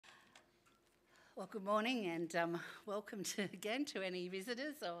Well, good morning and welcome again to any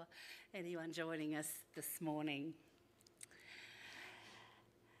visitors or anyone joining us this morning.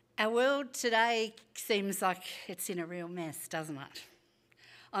 Our world today seems like it's in a real mess, doesn't it?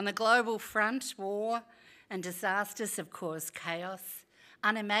 On the global front, war and disasters have caused chaos,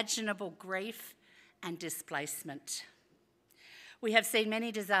 unimaginable grief and displacement. We have seen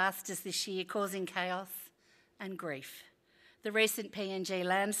many disasters this year causing chaos and grief. The recent PNG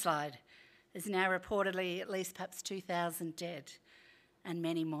landslide is now reportedly at least perhaps 2,000 dead and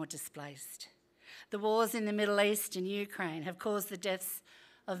many more displaced. The wars in the Middle East and Ukraine have caused the deaths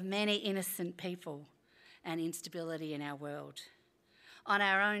of many innocent people and instability in our world. On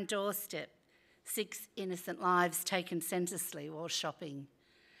our own doorstep, 6 innocent lives taken senselessly while shopping,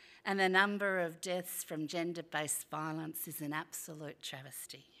 and the number of deaths from gender-based violence is an absolute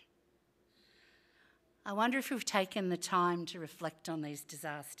travesty. I wonder if we've taken the time to reflect on these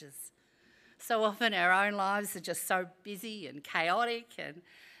disasters. So often our own lives are just so busy and chaotic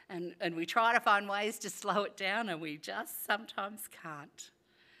and we try to find ways to slow it down and we just sometimes can't.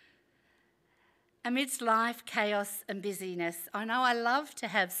 Amidst life, chaos and busyness, I know I love to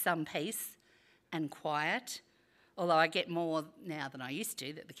have some peace and quiet, although I get more now than I used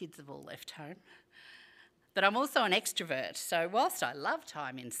to that the kids have all left home. But I'm also an extrovert, so whilst I love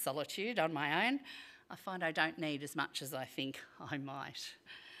time in solitude on my own, I find I don't need as much as I think I might.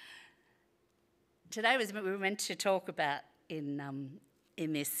 Today we were meant to talk about in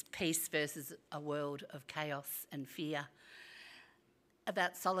this peace versus a world of chaos and fear,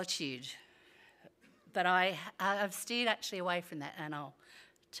 about solitude. But I've steered actually away from that, and I'll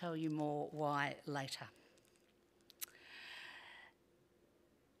tell you more why later.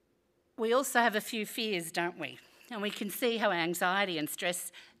 We also have a few fears, don't we? And we can see how anxiety and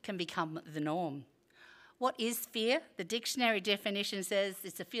stress can become the norm. What is fear? The dictionary definition says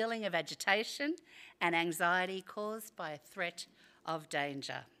it's a feeling of agitation and anxiety caused by a threat of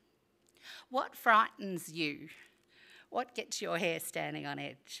danger. What frightens you? What gets your hair standing on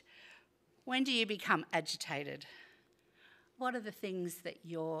edge? When do you become agitated? What are the things that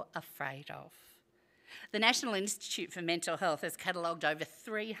you're afraid of? The National Institute for Mental Health has catalogued over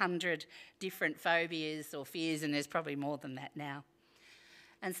 300 different phobias or fears, and there's probably more than that now.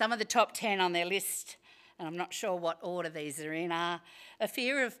 And some of the top 10 on their list, and I'm not sure what order these are in, are a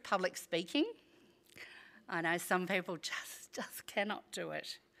fear of public speaking. I know some people just cannot do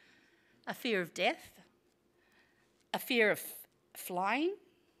it. A fear of death, a fear of flying,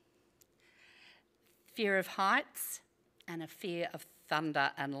 fear of heights, and a fear of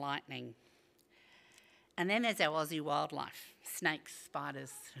thunder and lightning. And then there's our Aussie wildlife, snakes,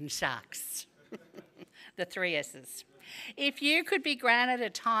 spiders and sharks, the 3 S's. If you could be granted a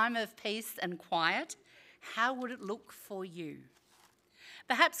time of peace and quiet, how would it look for you?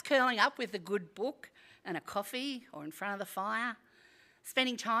 Perhaps curling up with a good book and a coffee or in front of the fire,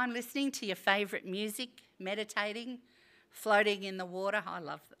 spending time listening to your favourite music, meditating, floating in the water. I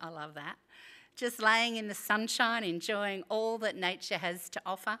love that. Just laying in the sunshine, enjoying all that nature has to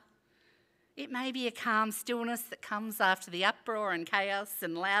offer. It may be a calm stillness that comes after the uproar and chaos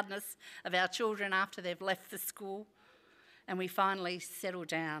and loudness of our children after they've left the school and we finally settle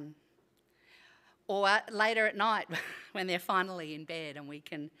down. Or later at night when they're finally in bed and we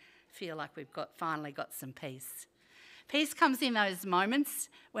can feel like we've finally got some peace. Peace comes in those moments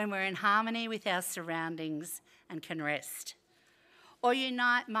when we're in harmony with our surroundings and can rest. Or you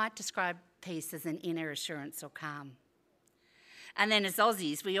might describe peace as an inner assurance or calm. And then as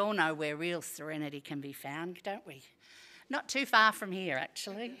Aussies, we all know where real serenity can be found, don't we? Not too far from here,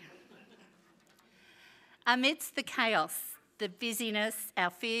 actually. Amidst the chaos, the busyness, our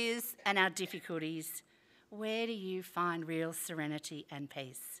fears and our difficulties, where do you find real serenity and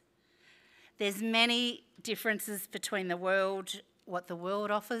peace? There's many differences between what the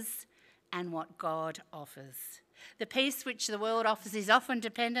world offers and what God offers. The peace which the world offers is often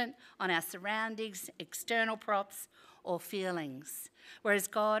dependent on our surroundings, external props or feelings, whereas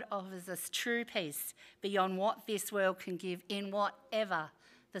God offers us true peace beyond what this world can give in whatever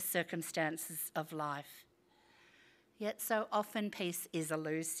the circumstances of life. Yet so often peace is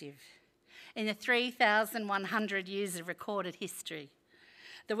elusive. In the 3,100 years of recorded history,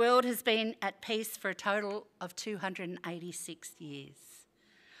 the world has been at peace for a total of 286 years.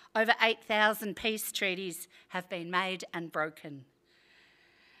 Over 8,000 peace treaties have been made and broken.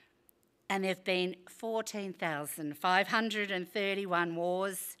 And there have been 14,531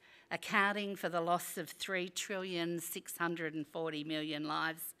 wars, accounting for the loss of 3,640,000,000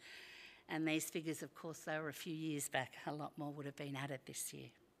 lives. And these figures, of course, they were a few years back. A lot more would have been added this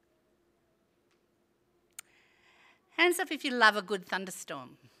year. Hands up if you love a good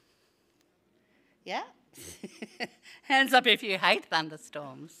thunderstorm. Yeah? Hands up if you hate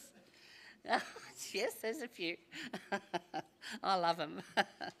thunderstorms. Yes, there's a few. I love them.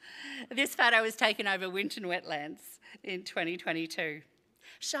 This photo was taken over Winton Wetlands in 2022,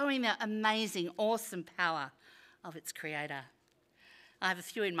 showing the amazing, awesome power of its creator. I have a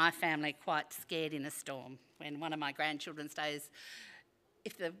few in my family quite scared in a storm. When one of my grandchildren stays,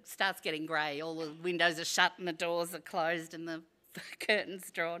 if it starts getting grey, all the windows are shut and the doors are closed and the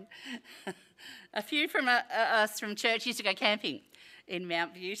curtains drawn. A few from us from church used to go camping in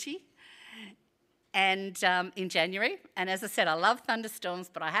Mount Beauty and in January. And as I said, I love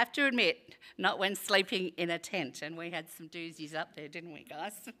thunderstorms, but I have to admit, not when sleeping in a tent. And we had some doozies up there, didn't we,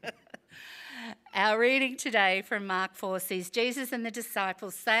 guys? Our reading today from Mark 4 sees Jesus and the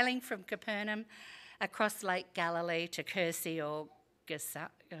disciples sailing from Capernaum across Lake Galilee to Kursi or Gerasenos,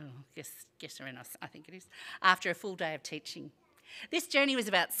 I think it is, after a full day of teaching. This journey was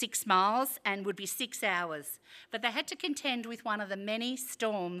about 6 miles and would be 6 hours, but they had to contend with one of the many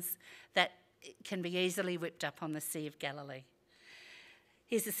storms that can be easily whipped up on the Sea of Galilee.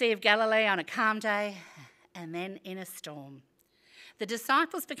 Here's the Sea of Galilee on a calm day and then in a storm. The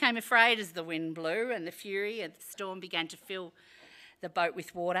disciples became afraid as the wind blew and the fury of the storm began to fill the boat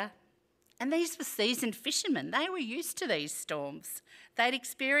with water. And these were seasoned fishermen. They were used to these storms. They'd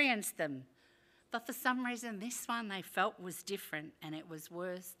experienced them. But for some reason, this one they felt was different, and it was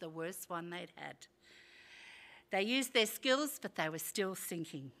worse, the worst one they'd had. They used their skills, but they were still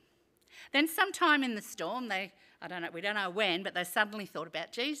sinking. Then sometime in the storm, we don't know when, but they suddenly thought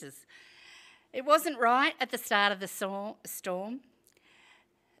about Jesus. It wasn't right at the start of the storm.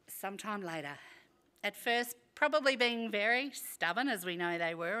 Sometime later, at first probably being very stubborn, as we know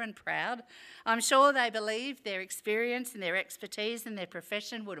they were, and proud, I'm sure they believed their experience and their expertise and their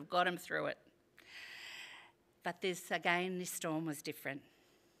profession would have got them through it. But this storm was different.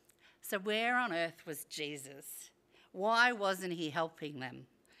 So where on earth was Jesus? Why wasn't he helping them?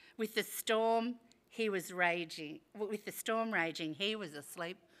 With the storm raging, he was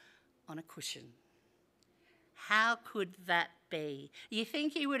asleep on a cushion. How could that be? You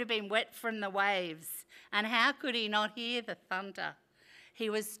think he would have been wet from the waves, and how could he not hear the thunder? He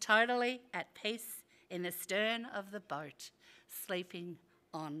was totally at peace in the stern of the boat, sleeping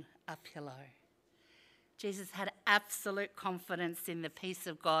on a pillow. Jesus had absolute confidence in the peace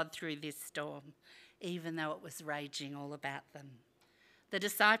of God through this storm, even though it was raging all about them. The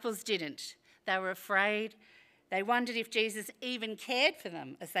disciples didn't. They were afraid. They wondered if Jesus even cared for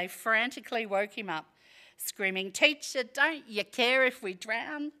them as they frantically woke him up, screaming, "Teacher, don't you care if we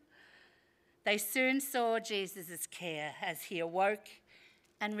drown?" They soon saw Jesus' care as he awoke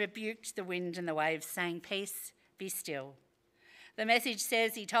and rebuked the wind and the waves, saying, "Peace, be still." The message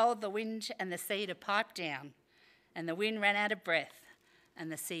says he told the wind and the sea to pipe down, and the wind ran out of breath,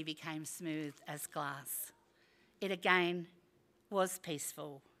 and the sea became smooth as glass. It again was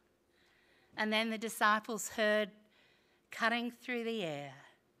peaceful. And then the disciples heard, cutting through the air,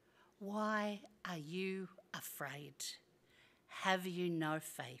 "Why are you afraid? Have you no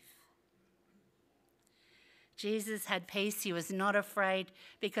faith?" Jesus had peace. He was not afraid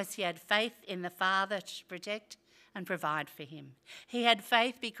because he had faith in the Father to protect and provide for him. He had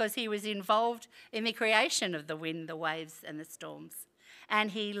faith because he was involved in the creation of the wind, the waves, and the storms.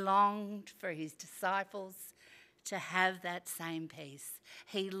 And he longed for his disciples to have that same peace.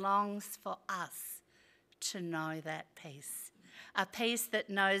 He longs for us to know that peace. A peace that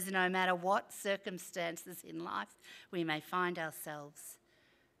knows no matter what circumstances in life we may find ourselves,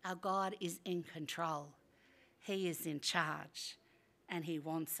 our God is in control. He is in charge, and he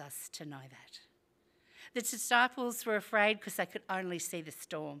wants us to know that. The disciples were afraid because they could only see the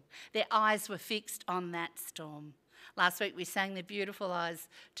storm. Their eyes were fixed on that storm. Last week we sang the beautiful eyes,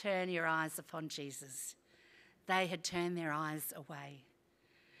 "Turn your eyes upon Jesus." They had turned their eyes away.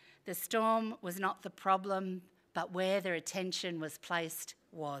 The storm was not the problem, but where their attention was placed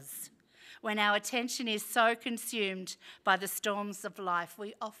was. When our attention is so consumed by the storms of life,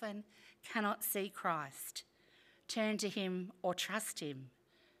 we often cannot see Christ, turn to him or trust him,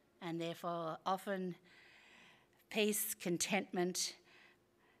 and therefore often peace, contentment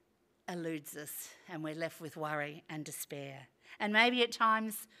eludes us and we're left with worry and despair. And maybe at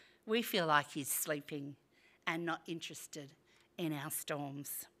times we feel like he's sleeping and not interested in our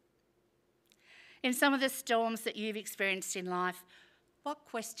storms. In some of the storms that you've experienced in life, what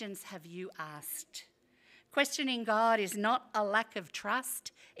questions have you asked? Questioning God is not a lack of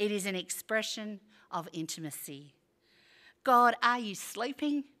trust, it is an expression of intimacy. God, are you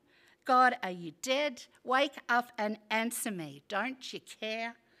sleeping? God, are you dead? Wake up and answer me. Don't you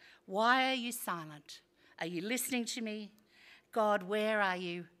care? Why are you silent? Are you listening to me? God, where are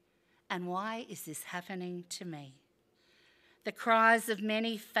you? And why is this happening to me? The cries of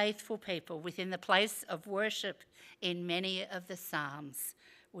many faithful people within the place of worship in many of the Psalms,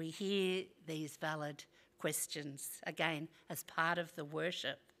 we hear these valid questions, again, as part of the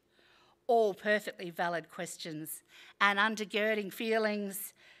worship. All perfectly valid questions and undergirding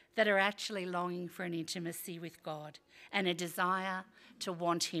feelings that are actually longing for an intimacy with God and a desire to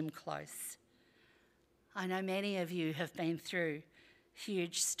want him close. I know many of you have been through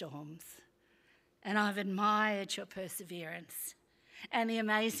huge storms, and I've admired your perseverance and the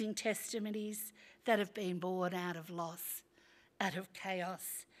amazing testimonies that have been born out of loss, out of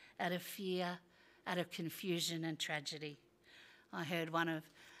chaos, out of fear, out of confusion and tragedy. I heard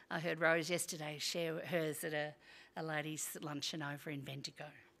Rose yesterday share hers at a ladies' luncheon over in Bendigo.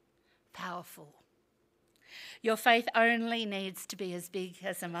 Powerful. Your faith only needs to be as big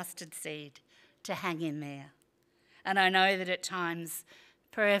as a mustard seed to hang in there. And I know that at times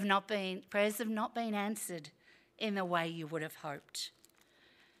prayers have not been answered in the way you would have hoped.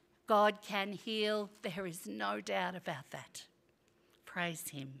 God can heal, there is no doubt about that. Praise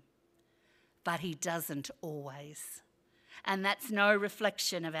him. But he doesn't always. And that's no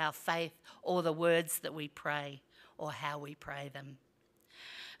reflection of our faith or the words that we pray or how we pray them.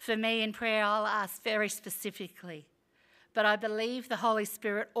 For me in prayer, I'll ask very specifically, but I believe the Holy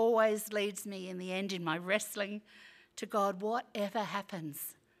Spirit always leads me in the end in my wrestling to God, whatever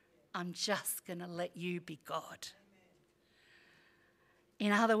happens, I'm just going to let you be God.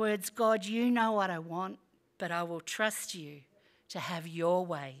 In other words, God, you know what I want, but I will trust you to have your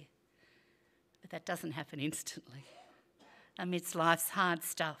way. But that doesn't happen instantly. Amidst life's hard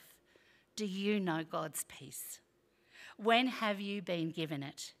stuff, do you know God's peace? When have you been given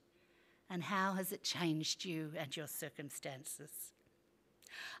it? And how has it changed you and your circumstances?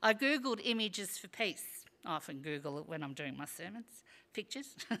 I Googled images for peace. I often Google it when I'm doing my sermons.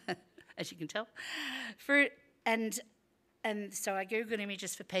 Pictures, as you can tell. And so I Googled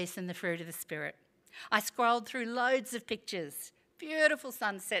images for peace and the fruit of the Spirit. I scrolled through loads of pictures. Beautiful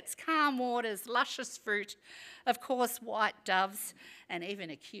sunsets, calm waters, luscious fruit, of course white doves, and even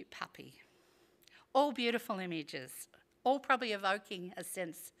a cute puppy. All beautiful images, all probably evoking a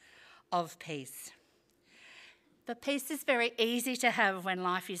sense of peace. But peace is very easy to have when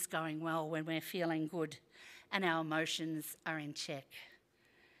life is going well, when we're feeling good and our emotions are in check.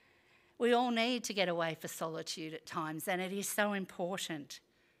 We all need to get away for solitude at times, and it is so important.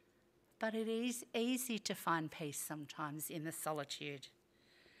 But it is easy to find peace sometimes in the solitude.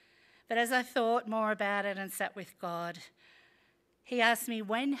 But as I thought more about it and sat with God, he asked me,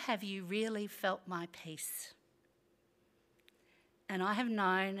 when have you really felt my peace? And I have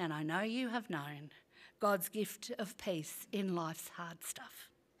known, and I know you have known, God's gift of peace in life's hard stuff.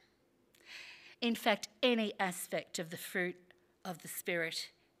 In fact, any aspect of the fruit of the Spirit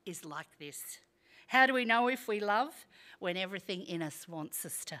is like this. How do we know if we love? When everything in us wants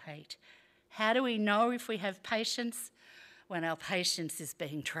us to hate. How do we know if we have patience? When our patience is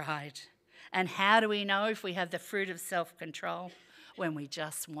being tried. And how do we know if we have the fruit of self-control? When we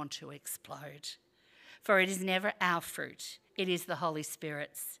just want to explode. For it is never our fruit, it is the Holy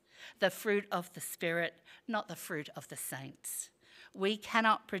Spirit's. The fruit of the Spirit, not the fruit of the saints. We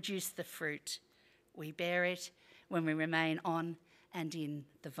cannot produce the fruit. We bear it when we remain on and in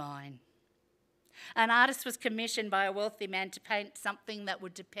the vine. An artist was commissioned by a wealthy man to paint something that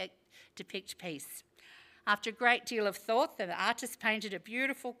would depict peace. After a great deal of thought, the artist painted a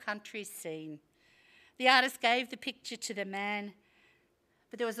beautiful country scene. The artist gave the picture to the man,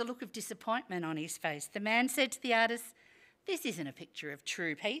 but there was a look of disappointment on his face. The man said to the artist, "This isn't a picture of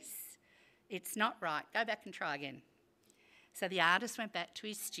true peace. It's not right. Go back and try again." So the artist went back to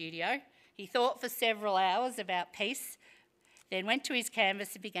his studio. He thought for several hours about peace, then went to his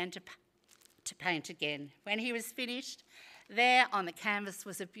canvas and began to paint again. When he was finished, there on the canvas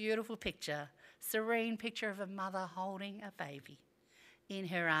was a beautiful picture, serene picture of a mother holding a baby in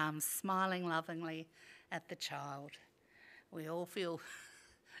her arms, smiling lovingly at the child. We all feel,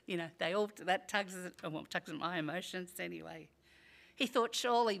 that tugs at my emotions anyway. He thought,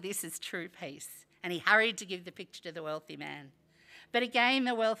 surely this is true peace, and he hurried to give the picture to the wealthy man. But again,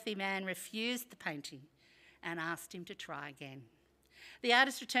 the wealthy man refused the painting and asked him to try again. The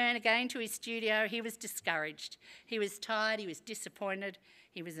artist returned again to his studio. He was discouraged. He was tired. He was disappointed.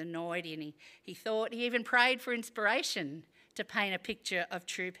 He was annoyed, and he thought, he even prayed for inspiration to paint a picture of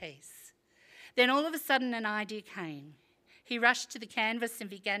true peace. Then all of a sudden an idea came. He rushed to the canvas and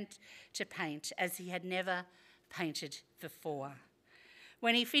began to paint as he had never painted before.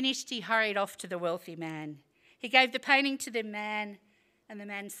 When he finished, he hurried off to the wealthy man. He gave the painting to the man, and the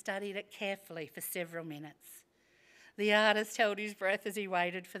man studied it carefully for several minutes. The artist held his breath as he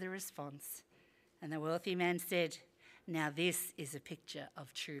waited for the response. And the wealthy man said, "Now this is a picture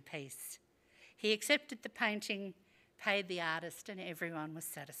of true peace." He accepted the painting, paid the artist, and everyone was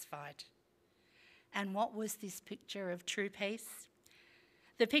satisfied. And what was this picture of true peace?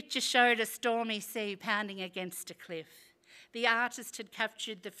 The picture showed a stormy sea pounding against a cliff. The artist had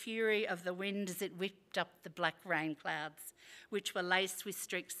captured the fury of the wind as it whipped up the black rain clouds, which were laced with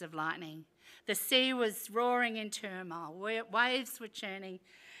streaks of lightning. The sea was roaring in turmoil, waves were churning,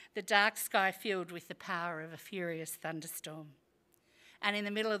 the dark sky filled with the power of a furious thunderstorm. And in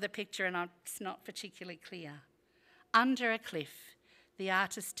the middle of the picture, and it's not particularly clear, under a cliff, the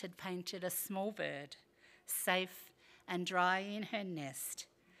artist had painted a small bird, safe and dry in her nest,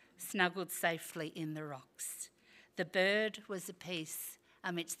 snuggled safely in the rocks. The bird was at peace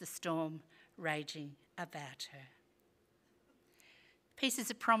amidst the storm raging about her. Peace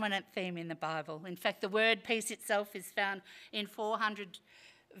is a prominent theme in the Bible. In fact, the word peace itself is found in 400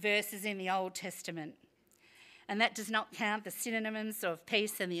 verses in the Old Testament. And that does not count the synonyms of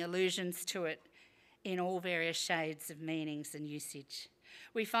peace and the allusions to it in all various shades of meanings and usage.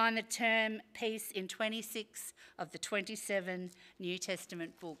 We find the term peace in 26 of the 27 New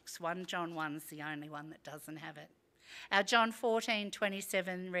Testament books. 1 John 1's the only one that doesn't have it. Our John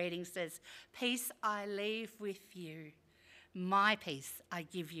 14:27 reading says, "Peace I leave with you. My peace I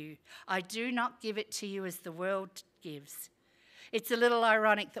give you. I do not give it to you as the world gives." It's a little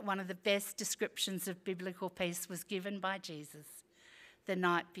ironic that one of the best descriptions of biblical peace was given by Jesus the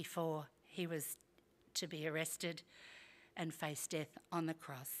night before he was to be arrested and face death on the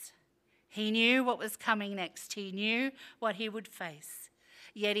cross. He knew what was coming next. He knew what he would face.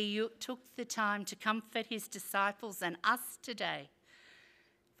 Yet he took the time to comfort his disciples and us today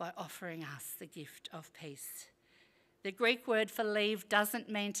by offering us the gift of peace. The Greek word for leave doesn't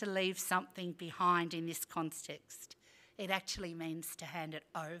mean to leave something behind in this context. It actually means to hand it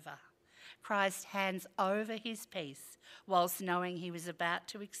over. Christ hands over his peace whilst knowing he was about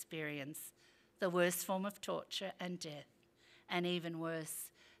to experience the worst form of torture and death, and even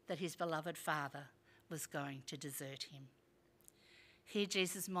worse, that his beloved Father was going to desert him. Here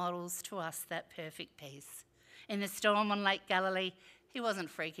Jesus models to us that perfect peace. In the storm on Lake Galilee, he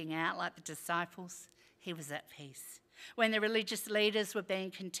wasn't freaking out like the disciples. He was at peace. When the religious leaders were being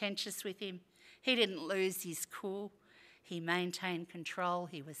contentious with him, he didn't lose his cool. He maintained control.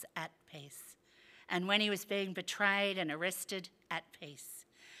 He was at peace. And when he was being betrayed and arrested, at peace.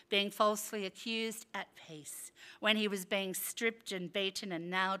 Being falsely accused, at peace. When he was being stripped and beaten and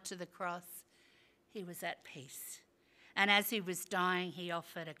nailed to the cross, he was at peace. And as he was dying, he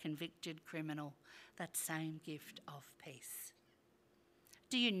offered a convicted criminal that same gift of peace.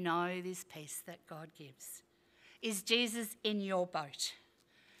 Do you know this peace that God gives? Is Jesus in your boat?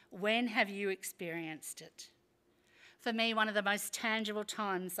 When have you experienced it? For me, one of the most tangible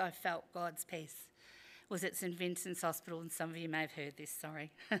times I felt God's peace was at St Vincent's Hospital, and some of you may have heard this,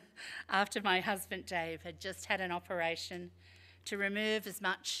 sorry, after my husband Dave had just had an operation to remove as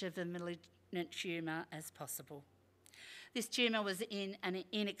much of the malignant tumour as possible. This tumour was in an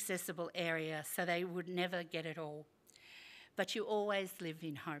inaccessible area, so they would never get it all. But you always live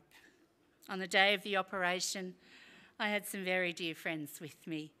in hope. On the day of the operation, I had some very dear friends with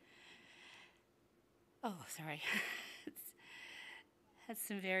me. Had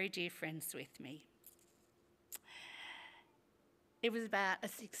some very dear friends with me. It was about a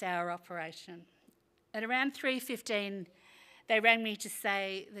 6-hour operation. At around 3:15, they rang me to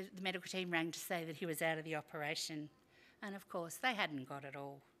say, the medical team rang to say that he was out of the operation. And of course, they hadn't got it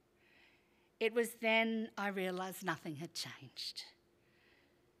all. It was then I realised nothing had changed.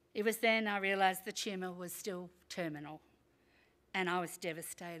 It was then I realised the tumour was still terminal. And I was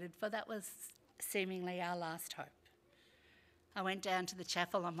devastated, for that was seemingly our last hope. I went down to the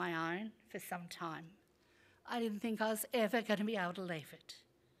chapel on my own for some time. I didn't think I was ever going to be able to leave it.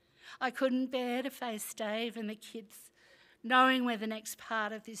 I couldn't bear to face Dave and the kids, knowing where the next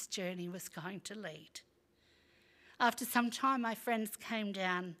part of this journey was going to lead. After some time, my friends came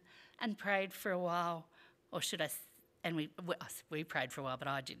down and prayed for a while, and we prayed for a while, but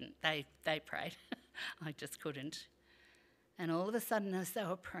I didn't. They prayed. I just couldn't. And all of a sudden, as they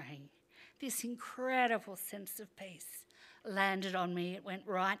were praying, this incredible sense of peace landed on me. It went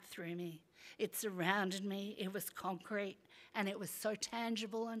right through me. It surrounded me. It was concrete, and it was so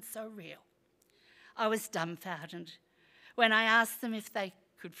tangible and so real. I was dumbfounded. When I asked them if they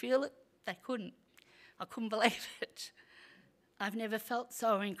could feel it, they couldn't. I couldn't believe it. I've never felt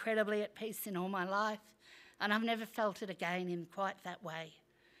so incredibly at peace in all my life, and I've never felt it again in quite that way.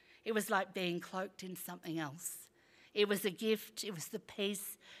 It was like being cloaked in something else. It was a gift. It was the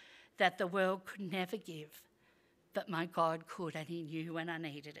peace that the world could never give. but my God could, and he knew when I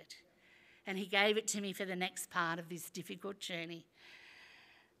needed it. And he gave it to me for the next part of this difficult journey,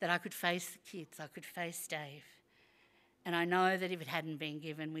 that I could face the kids, I could face Dave. And I know that if it hadn't been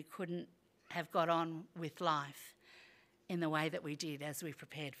given, we couldn't have got on with life in the way that we did as we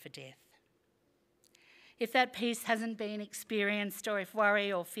prepared for death. If that peace hasn't been experienced, or if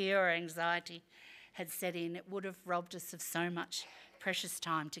worry or fear or anxiety had set in, it would have robbed us of so much precious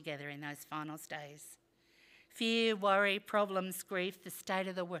time together in those final days. Fear, worry, problems, grief, the state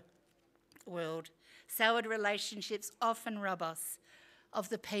of the world, soured relationships often rob us of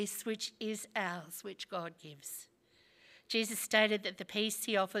the peace which is ours, which God gives. Jesus stated that the peace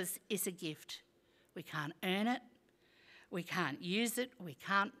he offers is a gift. We can't earn it, we can't use it, we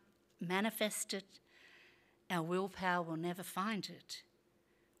can't manifest it. Our willpower will never find it.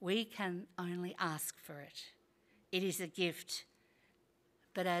 We can only ask for it. It is a gift,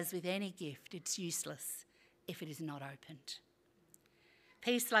 but as with any gift, it's useless if it is not opened.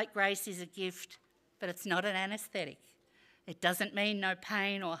 Peace, like grace, is a gift, but it's not an anaesthetic. It doesn't mean no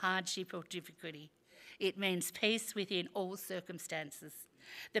pain or hardship or difficulty. It means peace within all circumstances.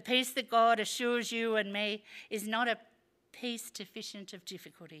 The peace that God assures you and me is not a peace deficient of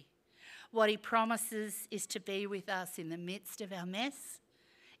difficulty. What he promises is to be with us in the midst of our mess,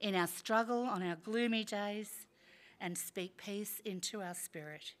 in our struggle, on our gloomy days, and speak peace into our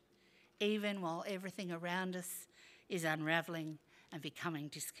spirit, even while everything around us is unravelling and becoming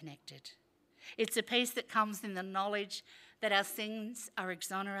disconnected. It's a peace that comes in the knowledge that our sins are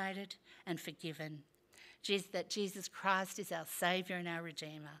exonerated and forgiven, that Jesus Christ is our Saviour and our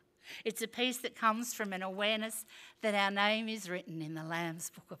Redeemer. It's a peace that comes from an awareness that our name is written in the Lamb's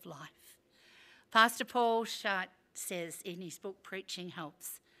Book of Life. Pastor Paul Schott says in his book, Preaching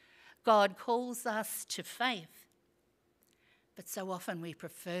Helps, God calls us to faith, but so often we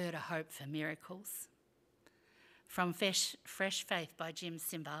prefer to hope for miracles. From Fresh Faith by Jim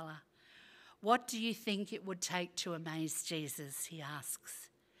Cymbala. What do you think it would take to amaze Jesus, he asks.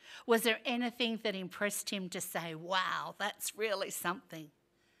 Was there anything that impressed him to say, wow, that's really something?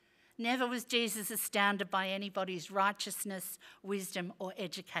 Never was Jesus astounded by anybody's righteousness, wisdom, or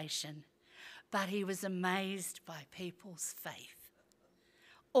education, but he was amazed by people's faith.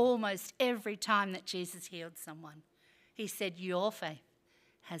 Almost every time that Jesus healed someone, he said, your faith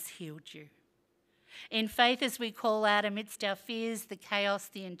has healed you. In faith, as we call out amidst our fears, the chaos,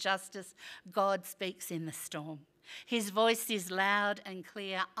 the injustice, God speaks in the storm. His voice is loud and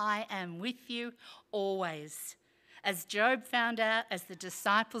clear. I am with you always. As Job found out, as the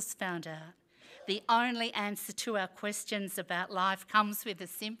disciples found out, the only answer to our questions about life comes with a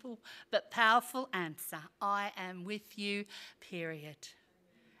simple but powerful answer. I am with you, period.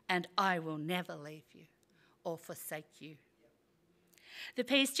 And I will never leave you or forsake you. The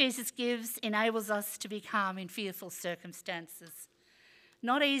peace Jesus gives enables us to be calm in fearful circumstances.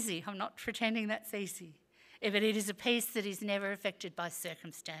 Not easy, I'm not pretending that's easy, but it is a peace that is never affected by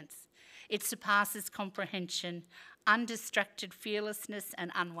circumstance. It surpasses comprehension, undistracted fearlessness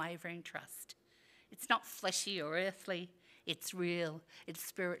and unwavering trust. It's not fleshy or earthly, it's real, it's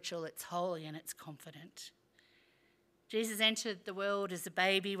spiritual, it's holy and it's confident. Jesus entered the world as a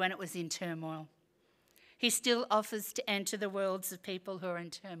baby when it was in turmoil. He still offers to enter the worlds of people who are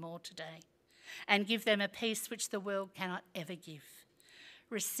in turmoil today and give them a peace which the world cannot ever give.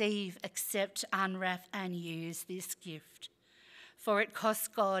 Receive, accept, unwrap and use this gift, for it costs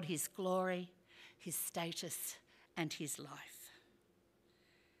God his glory, his status and his life.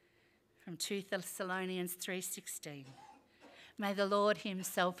 From 2 Thessalonians 3:16. May the Lord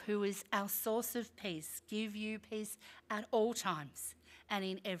himself, who is our source of peace, give you peace at all times and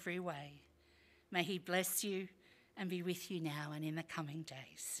in every way. May he bless you and be with you now and in the coming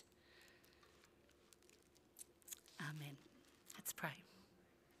days. Amen. Let's pray.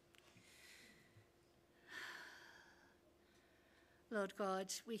 Lord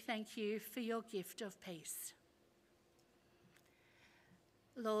God, we thank you for your gift of peace.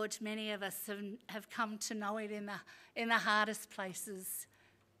 Lord, many of us have come to know it in the hardest places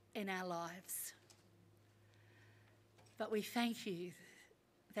in our lives. But we thank you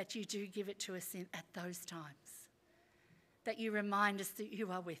that you do give it to us at those times, that you remind us that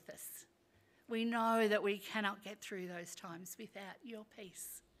you are with us. We know that we cannot get through those times without your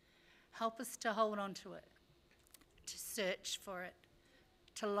peace. Help us to hold on to it, to search for it,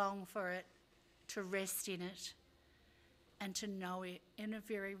 to long for it, to rest in it, and to know it in a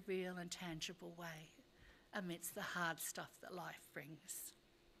very real and tangible way amidst the hard stuff that life brings.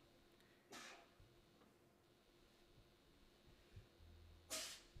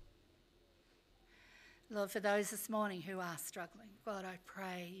 Lord, for those this morning who are struggling, God, I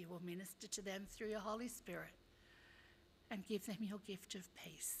pray you will minister to them through your Holy Spirit. and give them your gift of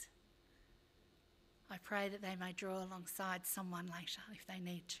peace. I pray that they may draw alongside someone later if they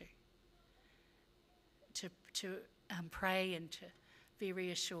need to pray and to be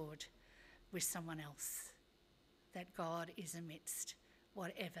reassured with someone else that God is amidst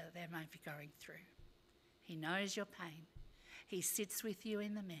whatever they may be going through. He knows your pain. He sits with you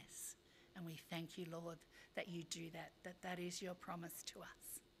in the mess. And we thank you, Lord, that you do that is your promise to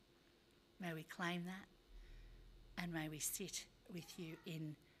us. May we claim that, and may we sit with you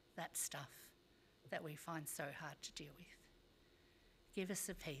in that stuff that we find so hard to deal with. Give us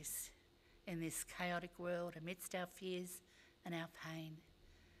a peace in this chaotic world amidst our fears and our pain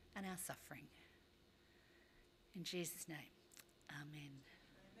and our suffering. In Jesus' name, amen.